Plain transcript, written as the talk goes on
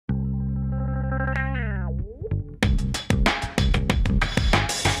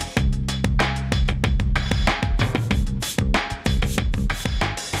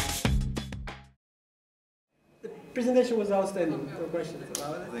presentation was outstanding. No questions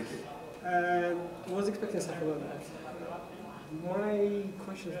about it. Thank you. I was expecting something like that. My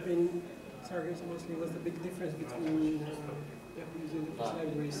question has been targeted mostly was the big difference between using the first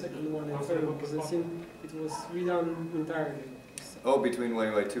library, second one, and third one, because I seen it was redone entirely. Oh, between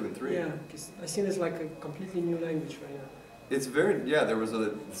YUI 2 and 3? Yeah, because I seen it's like a completely new language right now. It's very, yeah, there was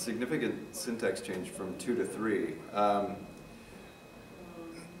a significant syntax change from 2 to 3.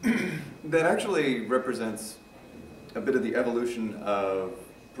 That actually represents a bit of the evolution of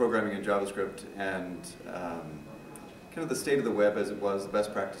programming in JavaScript and kind of the state of the web as it was, the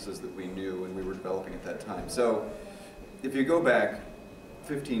best practices that we knew and we were developing at that time. So if you go back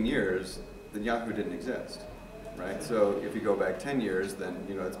 15 years, then Yahoo didn't exist, right? So if you go back 10 years, then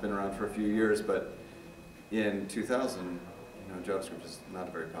it's been around for a few years, but in 2000, JavaScript is not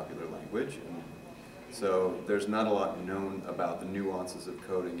a very popular language, and so there's not a lot known about the nuances of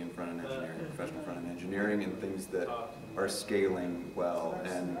coding in front-end engineering, professional front-end engineering, and things that are scaling well.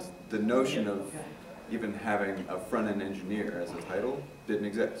 And the notion of even having a front-end engineer as a title didn't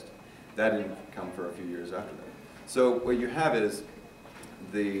exist. That didn't come for a few years after that. So what you have is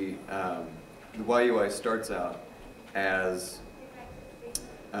the YUI starts out as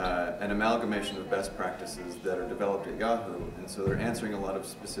an amalgamation of best practices that are developed at Yahoo, and so they're answering a lot of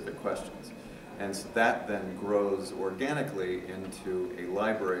specific questions. And so that then grows organically into a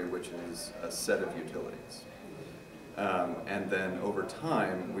library, which is a set of utilities. And then over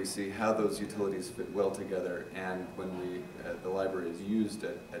time, we see how those utilities fit well together, and when the library is used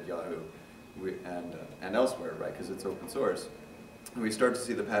at Yahoo and elsewhere, right, because it's open source, we start to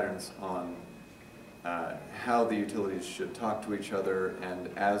see the patterns on how the utilities should talk to each other,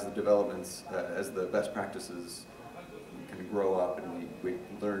 and as the developments, as the best practices kind of grow up and we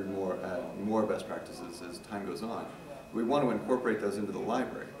learn more best practices as time goes on, we want to incorporate those into the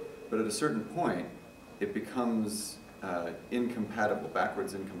library. But at a certain point, it becomes incompatible,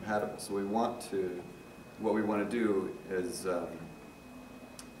 backwards incompatible. So what we want to do is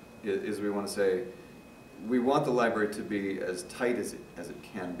we want to say, we want the library to be as tight as it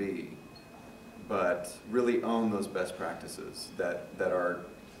can be, but really own those best practices that are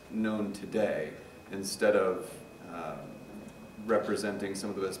known today, instead of representing some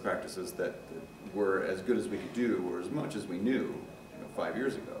of the best practices that were as good as we could do, or as much as we knew 5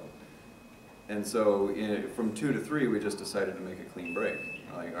 years ago. And so from 2 to 3, we just decided to make a clean break.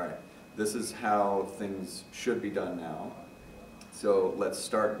 Like, all right, this is how things should be done now, so let's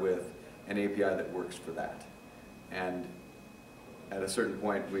start with an API that works for that. And at a certain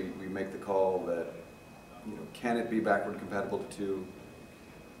point, we make the call that, can it be backward compatible to 2?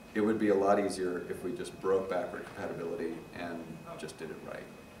 It would be a lot easier if we just broke backward compatibility and just did it right.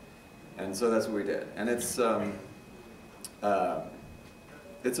 And so that's what we did. And it's a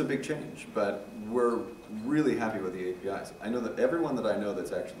big change, but we're really happy with the APIs. I know that everyone that I know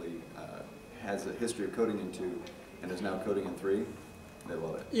that's actually has a history of coding in 2 and is now coding in 3, they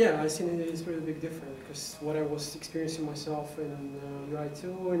love it. Yeah, I seen it is really big difference, because what I was experiencing myself in UI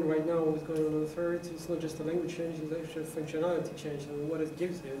 2 and right now what's going on in 3rd, it's not just a language change, it's actually a functionality change and what it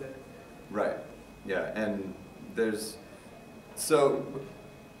gives you there. Right, yeah, and so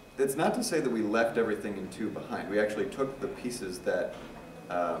it's not to say that we left everything in 2 behind. We actually took the pieces that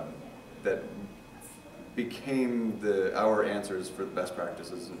became our answers for the best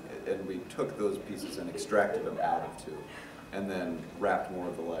practices, and we took those pieces and extracted them out of 2. And then wrapped more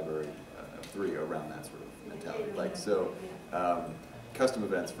of the library of 3 around that sort of mentality. Like, so custom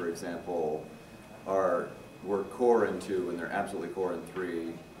events, for example, were core in 2 and they're absolutely core in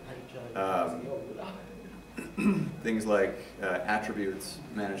 3. Things like attributes,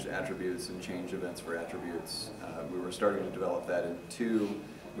 managed attributes, and change events for attributes. We were starting to develop that in 2.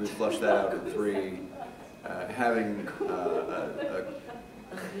 We flushed that out in 3. Having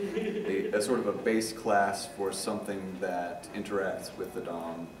a sort of a base class for something that interacts with the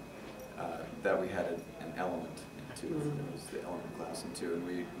DOM, that we had an element in 2. It was the element class in 2, and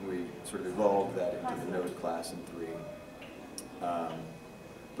we sort of evolved that into the node class in 3.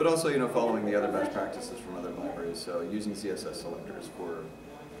 But also, following the other best practices from other libraries, so using CSS selectors for...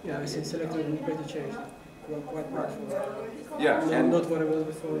 Yeah, I see selector would be better change. Quite powerful. Yeah, no, and not what it was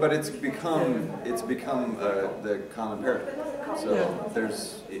before. But it's become the common paradigm. So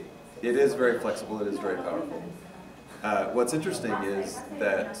it is very flexible. It is very powerful. What's interesting is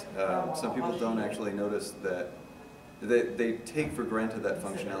that some people don't actually notice that they take for granted that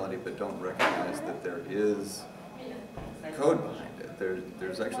functionality, but don't recognize that there is code behind it.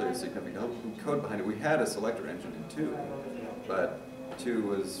 There's actually a significant code behind it. We had a selector engine in 2, but 2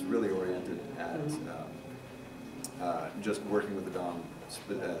 was really oriented at just working with the DOM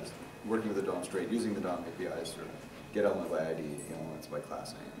straight, using the DOM APIs get elements by ID, get elements by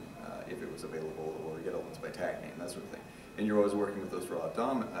class name, if it was available, or get elements by tag name, that sort of thing. And you're always working with those raw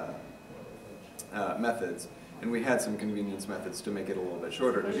DOM methods. And we had some convenience methods to make it a little bit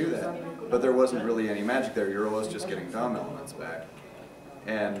shorter to do that. But there wasn't really any magic there. You're always just getting DOM elements back.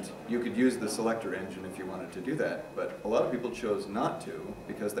 And you could use the selector engine if you wanted to do that. But a lot of people chose not to,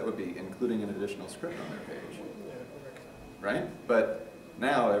 because that would be including an additional script on their page. Right? But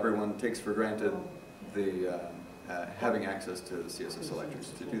now everyone takes for granted the having access to the CSS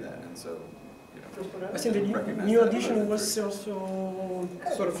selectors to do that. And so, I think the new addition was also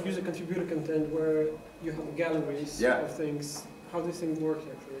sort of user-contributed content where you have galleries of things. How do things work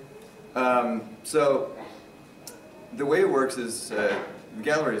actually? So the way it works is the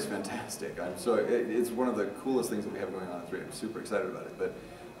gallery is fantastic. It's one of the coolest things that we have going on. I'm super excited about it. But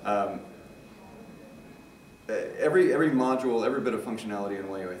every module, every bit of functionality in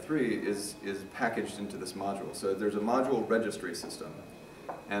YUI3 is packaged into this module. So there's a module registry system,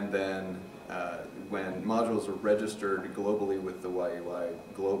 and then when modules are registered globally with the YUI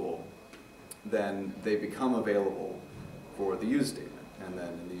global, then they become available for the use statement. And then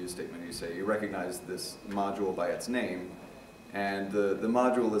in the use statement you say you recognize this module by its name, and the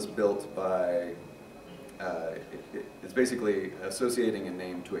module is built by, it's basically associating a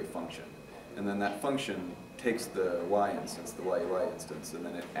name to a function. And then that function takes the Y instance, the YUI instance, and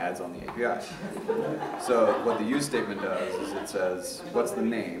then it adds on the API. So what the use statement does is it says, what's the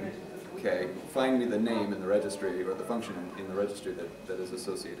name? Okay, find me the name in the registry, or the function in the registry that is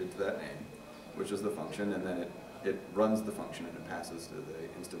associated to that name, which is the function, and then it runs the function and it passes to the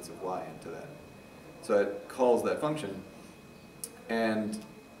instance of Y into that. So it calls that function, and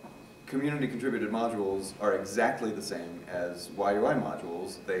community contributed modules are exactly the same as YUI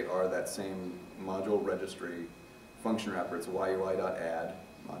modules. They are that same module registry function wrapper. It's YUI.add,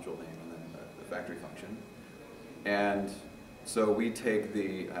 module name, and then the factory function. And so we take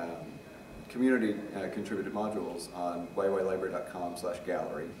the community contributed modules on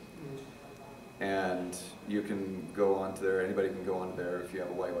yuilibrary.com/gallery. And you can go onto there, anybody can go onto there if you have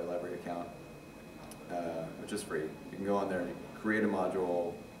a YUI library account, which is free. You can go on there and create a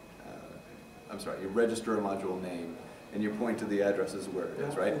module, you register a module name, and you point to the addresses where it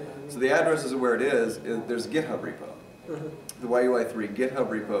is, right? So the addresses of where it is there's a GitHub repo. The YUI3 GitHub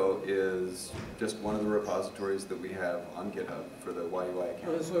repo is just one of the repositories that we have on GitHub for the YUI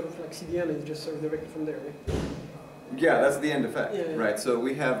account. It's sort of like CDN, and just serve directly from there, right? Yeah, that's the end effect, right? So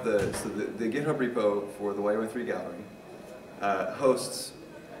we have the GitHub repo for the YUI3 gallery hosts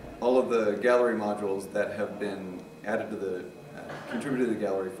all of the gallery modules that have been added to the contributed to the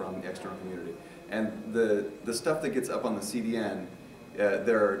gallery from the external community. And the stuff that gets up on the CDN,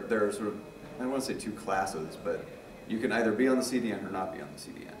 there are sort of, I don't want to say two classes, but you can either be on the CDN or not be on the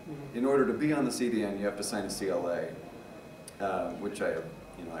CDN. In order to be on the CDN, you have to sign a CLA, which I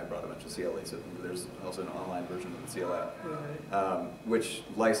brought a bunch of CLAs, so there's also an online version of the CLA, which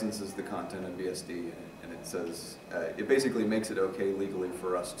licenses the content in BSD, and it says, it basically makes it okay legally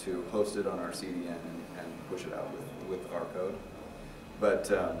for us to host it on our CDN and push it out with our code. But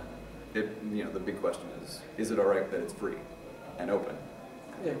the big question is it all right that it's free and open?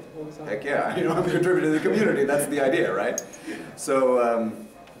 Yeah, all the time. Heck yeah, I'm contributing to the community, that's the idea, right? So,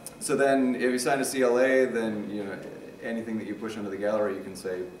 so then if you sign a CLA, then anything that you push onto the gallery, you can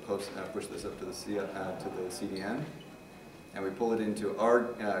say push this up to the CDN, and we pull it into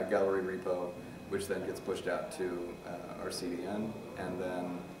our gallery repo, which then gets pushed out to our CDN, and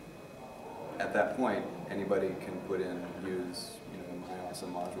then at that point, anybody can put in use my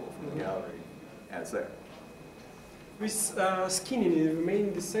awesome module from the gallery, and it's there. With skinning, it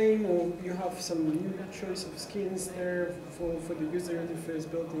remain the same, or you have some new choice of skins there for the user interface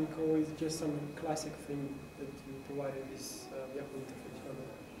built in code? Is it just some classic thing that you provided this Yahoo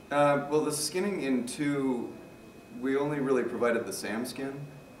interface? Well, the skinning in 2, we only really provided the SAM skin,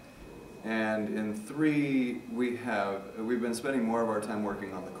 and in 3 we've been spending more of our time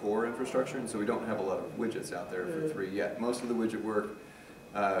working on the core infrastructure, and so we don't have a lot of widgets out there for 3 yet. Most of the widget work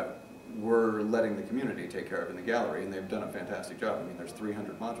we're letting the community take care of in the gallery, and they've done a fantastic job. I mean, there's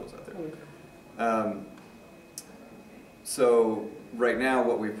 300 modules out there. So right now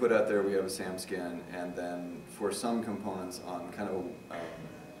what we put out there, we have a SAM skin, and then for some components on kind of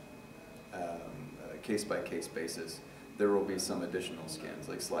a case-by-case basis, there will be some additional skins.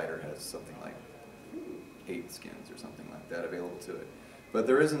 Like Slider has something like 8 skins or something like that available to it. But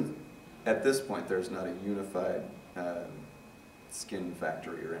there isn't, at this point, there's not a unified skin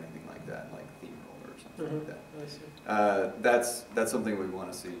factory or anything like that, like theme roller or something like that. I see. That's something we want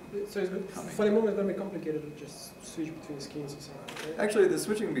to see. So it's for the moment it's going to be complicated to just switch between skins or something, right? Actually, the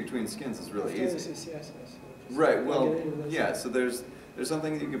switching between skins is really easy. Yes. Right. Well, yeah. So there's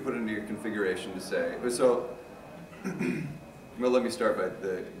something that you can put into your configuration to say. So, well, let me start by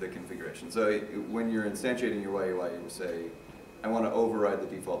the configuration. So when you're instantiating your YUI, you will say, I want to override the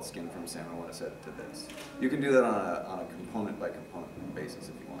default skin from SAM. I want to set it to this. You can do that on a component by component basis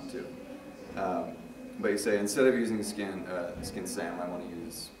if you want to. But you say, instead of using skin SAM, I want to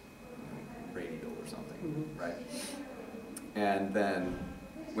use radial or something, right? And then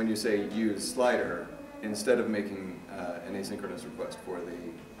when you say use slider, instead of making an asynchronous request for the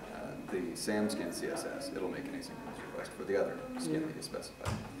SAM skin CSS, it'll make an asynchronous request for the other skin that you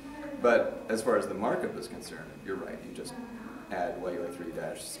specify. But as far as the markup is concerned, you're right. You just add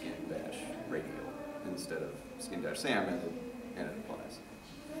YUI3-skin-radial instead of skin-SAM, and it applies.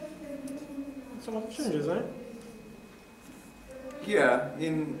 Some of the changes, right? Yeah,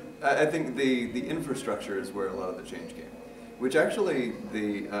 I think the infrastructure is where a lot of the change came, which actually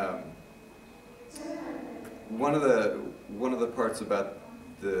one of the parts about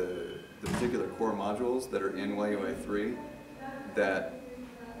the particular core modules that are in YUI3 that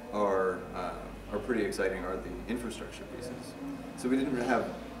are pretty exciting are the infrastructure pieces. So we didn't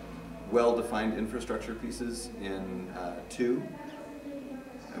have well-defined infrastructure pieces in 2.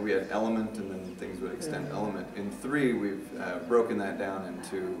 We had element, and then things would extend element. In 3, we've broken that down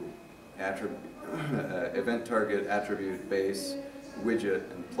into event target, attribute, base, widget,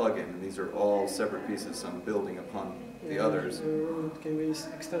 and plugin. And these are all separate pieces, some building upon the others. Can be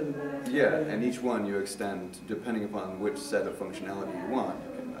extendable. Yeah, and each one you extend depending upon which set of functionality you want.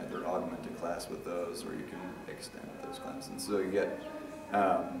 You can either augment a class with those, or you can extend those classes. And so you get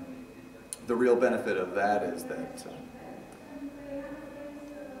the real benefit of that is that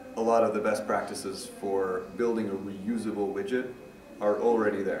a lot of the best practices for building a reusable widget are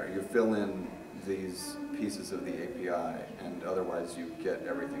already there. You fill in these pieces of the API, and otherwise you get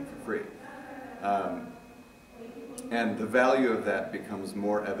everything for free. And the value of that becomes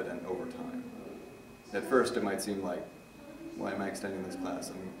more evident over time. At first it might seem like, why am I extending this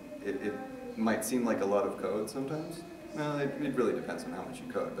class? I mean, it might seem like a lot of code sometimes. Well, it really depends on how much you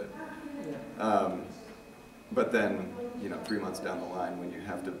code, but then, 3 months down the line, when you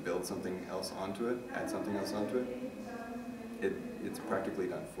have to build something else onto it, add something else onto it, it's practically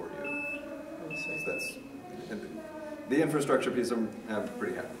done for you. So that's the infrastructure piece. I'm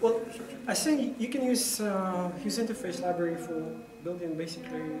pretty happy with. Well, I think you can use interface library for building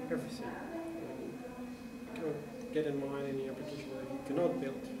basically everything. You cannot get in mind any application that you cannot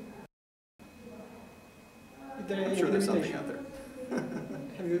build. I'm sure there's something out there.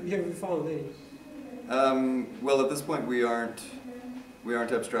 Have you found any? Well, at this point, we aren't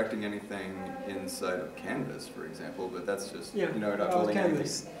abstracting anything inside of Canvas, for example. But that's just we're not building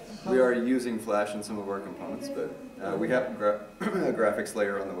anything. We are using Flash in some of our components, but we have a graphics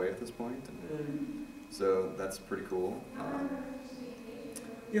layer on the way at this point, and so that's pretty cool.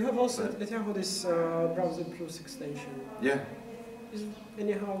 You have also this browser plus extension. Yeah. Is it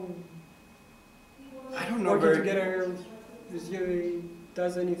anyhow? I don't know. Working together with you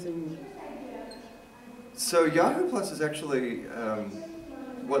does anything? So Yahoo Plus is actually,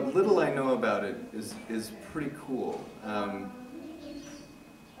 what little I know about it is pretty cool.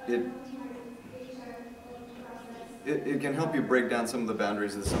 It can help you break down some of the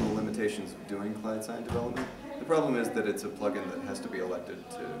boundaries and some of the limitations of doing client-side development. The problem is that it's a plugin that has to be elected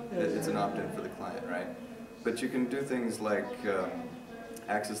to, it's an opt-in for the client, right? But you can do things like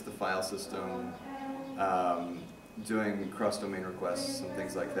access the file system, doing cross-domain requests and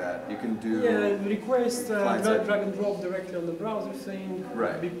things like that. You can do request drag and drop directly on the browser thing.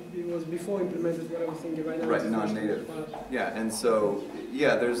 Right. It was before implemented what I was thinking right now. Right, non-native. Yeah, and so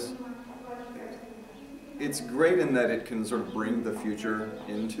it's great in that it can sort of bring the future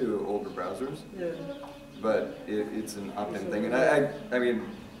into older browsers. Yeah. But it's an opt-in thing, and I mean,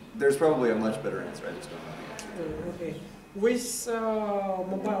 there's probably a much better answer. I just don't know the answer. Okay. With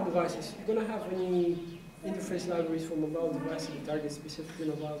mobile devices, you're gonna have any interface libraries for mobile devices that target specifically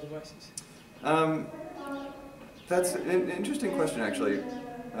mobile devices? That's an interesting question, actually.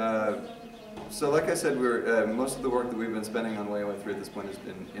 So like I said, most of the work that we've been spending on YUI3 at this point has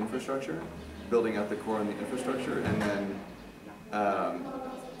been infrastructure, building out the core and the infrastructure, and then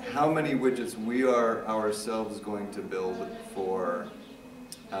how many widgets we are ourselves going to build for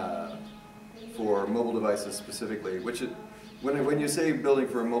mobile devices specifically, when you say building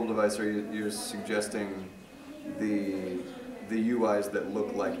for a mobile device, you're suggesting the UIs that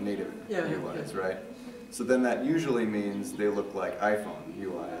look like native UIs, right? So then that usually means they look like iPhone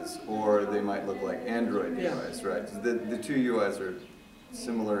UIs, or they might look like Android UIs, right? So the two UIs are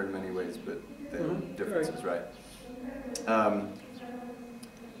similar in many ways, but there are differences, right?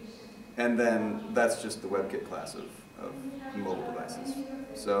 and then that's just the WebKit class of mobile devices.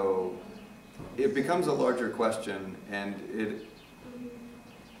 So it becomes a larger question, and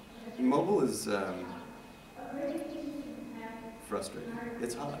mobile is frustrating.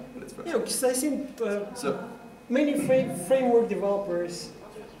 It's hot, but it's frustrating. Yeah, because I think many framework developers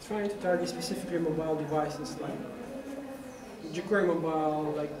trying to target specifically mobile devices like jQuery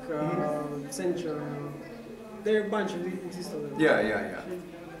Mobile, like Sencha. There are a bunch of exist already. Yeah.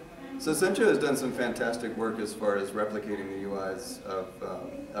 So Sencha has done some fantastic work as far as replicating the UIs of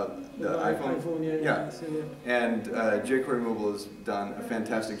the iPhone. Yeah. And jQuery Mobile has done a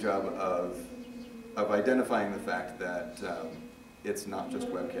fantastic job of identifying the fact that it's not just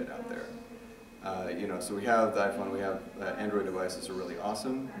WebKit out there. You know, so we have the iPhone, we have Android devices are really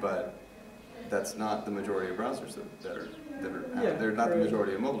awesome, but that's not the majority of browsers that are out. They're not the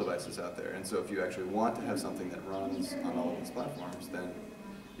majority of mobile devices out there. And so if you actually want to have something that runs on all of these platforms, then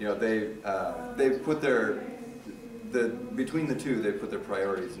you know they've put between the two, they've put their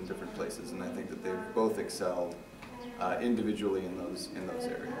priorities in different places, and I think that they've both excelled individually in those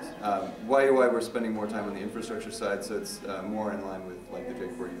areas. YUI, we're spending more time on the infrastructure side, so it's more in line with like the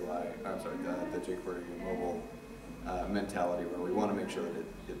jQuery UI. The jQuery mobile mentality, where we want to make sure that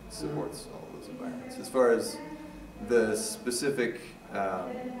it supports all of those environments. As far as the specific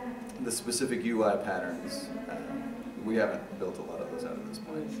UI patterns, we haven't built a lot of those out at this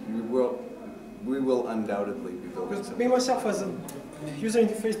point. We will undoubtedly be building some. Me myself as a user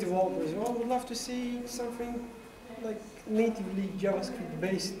interface developer as well, I would love to see something like natively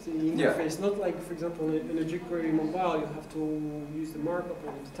JavaScript-based interface, not like, for example, in a jQuery mobile, you have to use the markup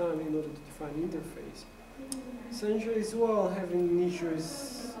all the time in order to define the interface. Sencha as well having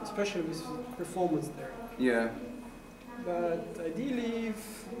issues, especially with performance there. Yeah. But ideally,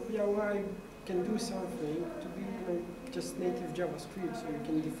 if Yahoo can do something to be just native JavaScript, so you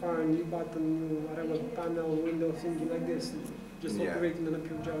can define new button, new whatever panel, window, thingy like this, just operating on a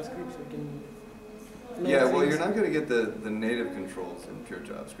pure JavaScript, so you can. Yeah, well, you're not going to get the native controls in pure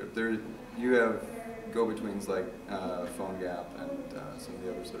JavaScript. You have go-betweens like PhoneGap and some of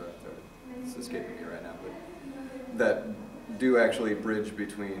the others that are out there. It's escaping me right now, but that do actually bridge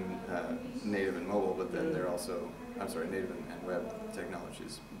between native and mobile, but then they're also, native and web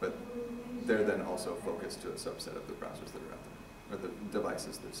technologies, but they're then also focused to a subset of the browsers that are out there, or the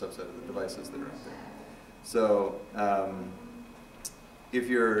devices, the subset of the devices that are out there. So if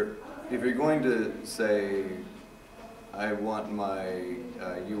you're going to say, I want my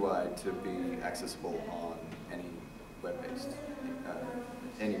UI to be accessible on any web-based,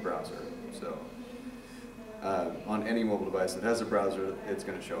 any browser, so on any mobile device that has a browser, it's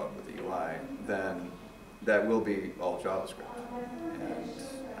going to show up with the UI, then that will be all JavaScript. And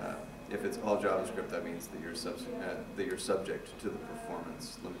if it's all JavaScript, that means that you're subject to the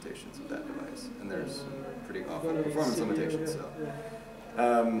performance limitations of that device. And there's pretty awful performance limitations.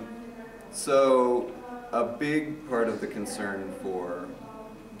 So a big part of the concern for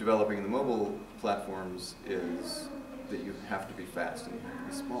developing in the mobile platforms is that you have to be fast and you have to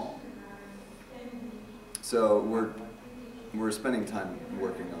be small. So we're spending time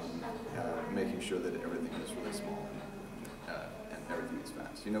working on making sure that everything is really small and everything is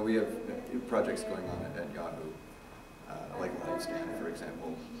fast. You know, we have projects going on at Yahoo, like LiveScan, for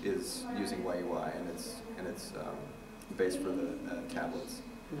example, is using YUI, and it's based for the tablets.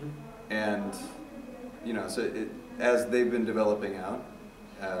 Mm-hmm. And you know, so as they've been developing out,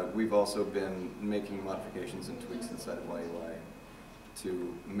 we've also been making modifications and tweaks inside of YUI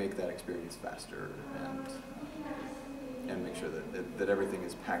to make that experience faster and make sure that everything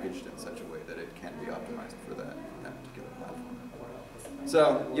is packaged in such a way that it can be optimized for that particular platform.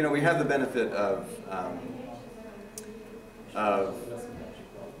 So, you know, we have the benefit of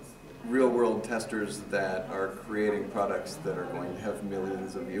real-world testers that are creating products that are going to have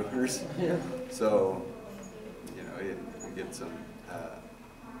millions of viewers. Yeah. So, you know, we get some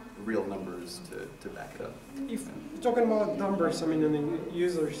real numbers to back it up. If talking about numbers, I mean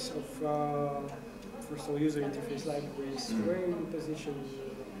users of, first of all, user interface libraries, where in position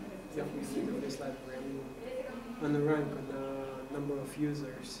Yahoo interface library? I mean, on the rank, on the number of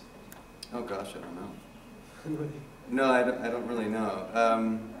users? Oh gosh, I don't know. No, I don't really know.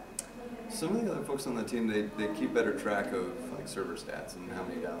 Some of the other folks on the team, they keep better track of like server stats and how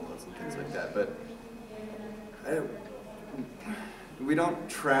many downloads and things like that. But we don't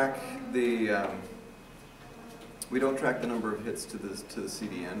track the number of hits to the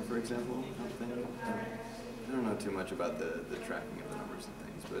CDN, for example. I don't know too much about the tracking of the numbers and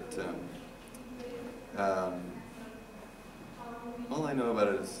things, but All I know about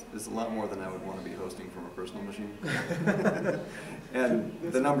it is a lot more than I would want to be hosting from a personal machine. And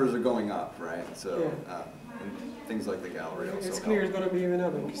the numbers are going up, right? So, and things like the gallery also it's clear help. it's going to be even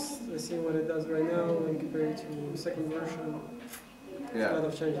up, because I see what it does right now and compared to the second version. Yeah. A lot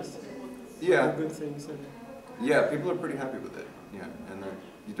of changes. Yeah. Good things. And Yeah, people are pretty happy with it. Yeah, and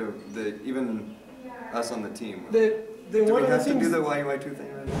you know, even us on the team. do we have to do the YUI2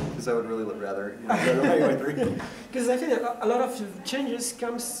 thing right now? Because I would really rather go to YUI3. Because I think a lot of changes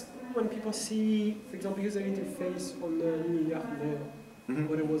comes when people see, for example, user interface on the new Yahoo Mail,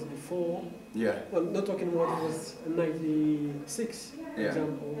 what it was before. Yeah. Well, not talking about it was in 96, for Yeah.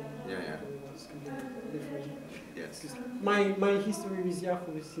 example. Yeah, yeah. It was completely different. Yes. My history with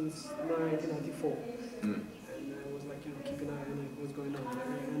Yahoo is since 1994. Mm. And I was like, keeping an eye on what's going on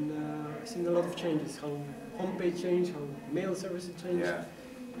there. And I've seen a lot of changes, how homepage changed, how mail services changed. Yeah.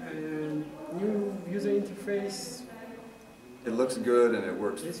 And new user interface. It looks good and it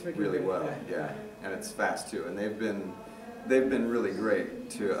works It's really good, well. Yeah. And it's fast too. And they've been really great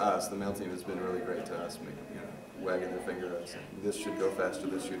to us. The mail team has been really great to us, wagging their finger at us. This should go faster.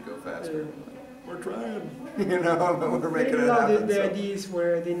 This should go faster. We're trying, but we're making it happen. The ideas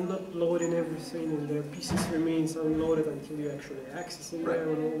where they're not loading everything and their pieces remains unloaded until you actually access it and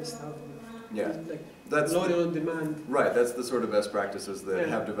all this stuff. Yeah, that's loaded on demand. Right, that's the sort of best practices that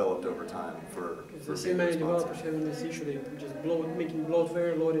have developed over time for the same many developers having this issue, they just making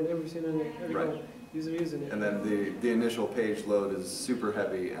bloatware, loading everything, and there we go, user using it. And then the initial page load is super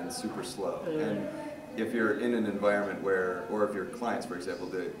heavy and super slow. And if you're in an environment where, or if your clients, for example,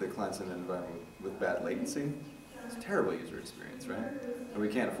 the client's in an environment with bad latency, it's a terrible user experience, right? And we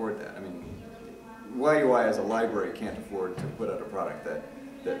can't afford that. I mean, YUI as a library can't afford to put out a product that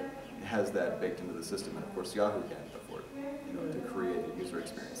has that baked into the system, and of course Yahoo can't afford to create a user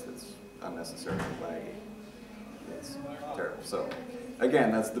experience that's unnecessarily laggy. It's terrible. So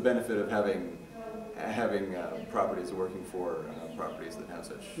again, that's the benefit of having properties working for properties that have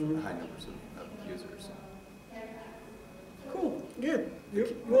such high numbers of users. Cool, good.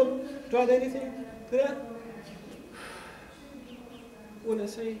 You want to add anything to that? Want to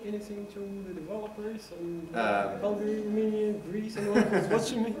say anything to the developers and Bulgaria, Romania, Greece, and all who's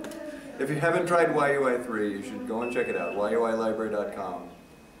watching me? If you haven't tried YUI3, you should go and check it out, yuilibrary.com.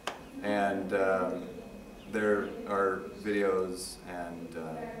 And there are videos and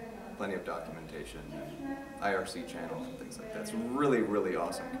plenty of documentation, and IRC channel and things like that. It's a really, really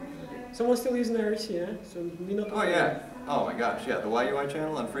awesome community. Someone's still using IRC, yeah? So me not. Oh yeah. Oh my gosh, yeah. The YUI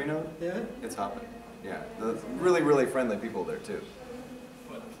channel on Freenode. Yeah. It's hopping. Yeah. The really, really friendly people there too.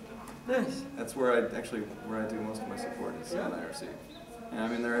 Nice. That's where I do most of my support is on IRC. And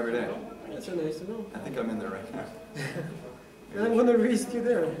I'm in there every day. That's so nice to know. I think I'm in there right now. I'm going to visit you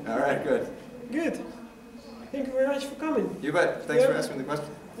there. All right, good. Good. Thank you very much for coming. You bet. Thanks for asking the question.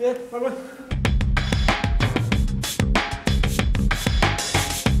 Yeah, bye-bye.